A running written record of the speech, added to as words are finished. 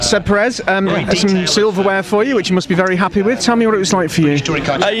Seb Perez, some silverware for you, which you must be very happy with. Tell me what it was like for you.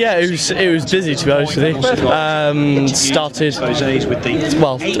 Yeah, it was busy, to be honest with you. Started,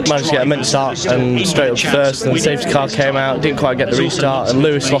 well, managed to get a mint start and straight up first, and the safety car came out, didn't quite get the restart, and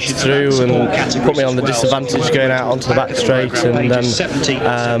Lewis lost through and put me on the disadvantage going out onto the back straight, and then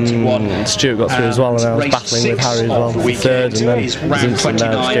Stuart got through as well, and I was battling with Harry as well for third, and then Zinson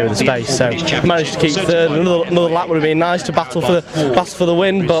there just gave me the space, so I managed to keep third. Another lap would have been nice to battle for the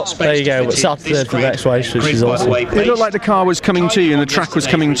win, but there you go. But started third for the next race, which is awesome. It looked like the car was coming to you and the track was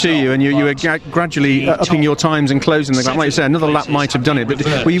coming to you, and you were gradually upping your times and closing the gap. Like you said, another lap might have done it, but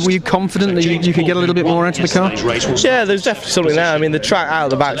were you confident that you could get a little bit more out of the car? Yeah, there's definitely something there. I mean, the track out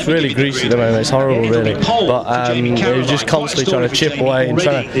of the back's really greasy at the moment. It's horrible, really. But it was just constantly trying to chip away and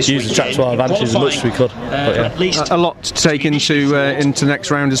trying to use the track to our advantage as much as we could. But, yeah. A lot to take into the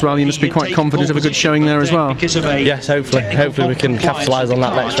next round as well. You must be quite confident of a good showing there as well. Yes, hopefully we can capitalise on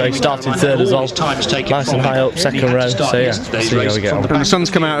that next race. Started third as well, nice and high up, second row. So yeah, see how we get on. And the sun's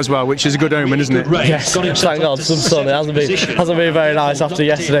come out as well, which is a good omen, isn't it? Yes, thank God, some sun. It hasn't been very nice after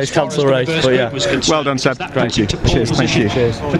yesterday's cancelled race, but yeah. Well done, Seb. Thank you. Cheers. Thank you. Cheers.